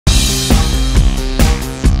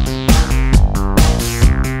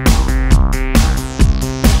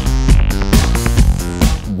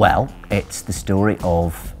story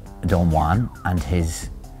of Don Juan and his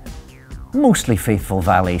mostly faithful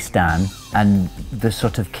valet Stan, and the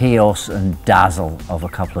sort of chaos and dazzle of a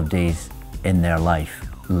couple of days in their life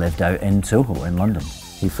lived out in Soho in London.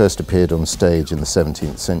 He first appeared on stage in the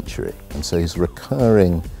 17th century, and so he's a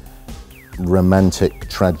recurring romantic,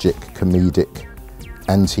 tragic, comedic,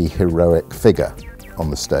 anti-heroic figure on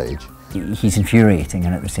the stage. He's infuriating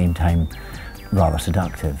and at the same time rather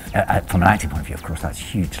seductive. From an acting point of view, of course, that's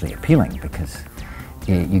hugely appealing because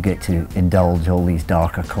you get to indulge all these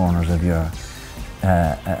darker corners of your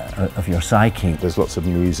psyche. There's lots of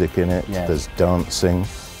music in it, Yeah. there's dancing.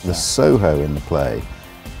 The Soho in the play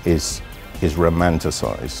is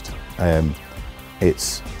romanticised.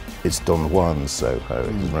 It's Don Juan's Soho.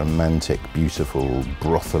 It's romantic, beautiful,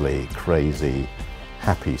 brothely, crazy,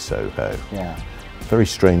 happy Soho. Yeah. Very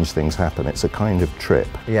strange things happen. It's a kind of trip.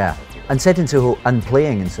 Yeah. And set in Soho and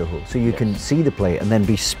playing in Soho, so you can see the play and then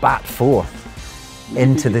be spat forth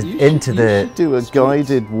into the. You should do a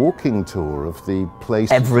guided walking tour of the place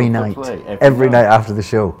Every night. Every night after the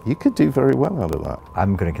show. You could do very well out of that.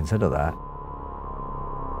 I'm going to consider that.